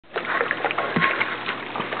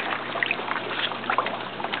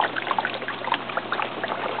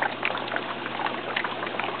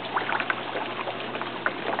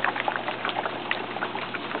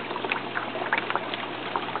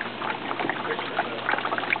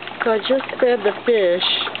So I just fed the fish,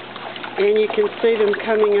 and you can see them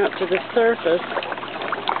coming up to the surface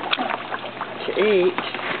to eat.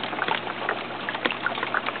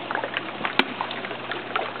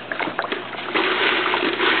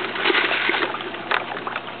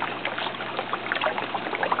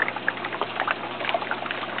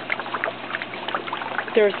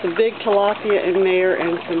 There's some big tilapia in there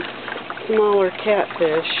and some smaller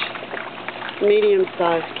catfish,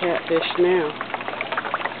 medium-sized catfish now.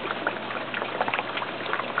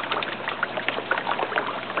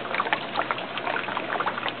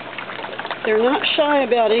 They're not shy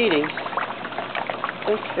about eating,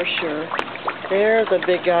 that's for sure. There's a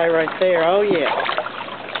big guy right there. Oh yeah,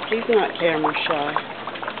 he's not camera shy.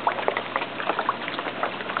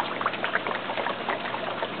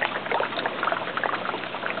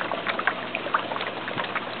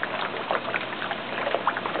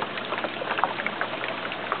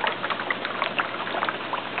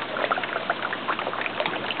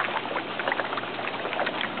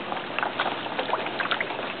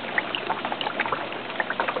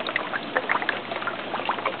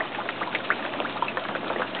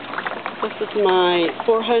 This is my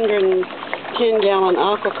 410-gallon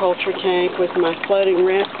aquaculture tank with my floating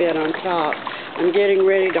wrap bed on top. I'm getting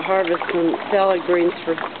ready to harvest some salad greens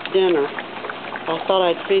for dinner. I thought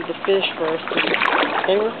I'd feed the fish first, and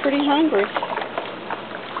they were pretty hungry.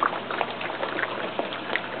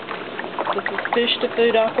 This is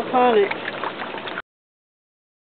Fish2Food Aquaponics.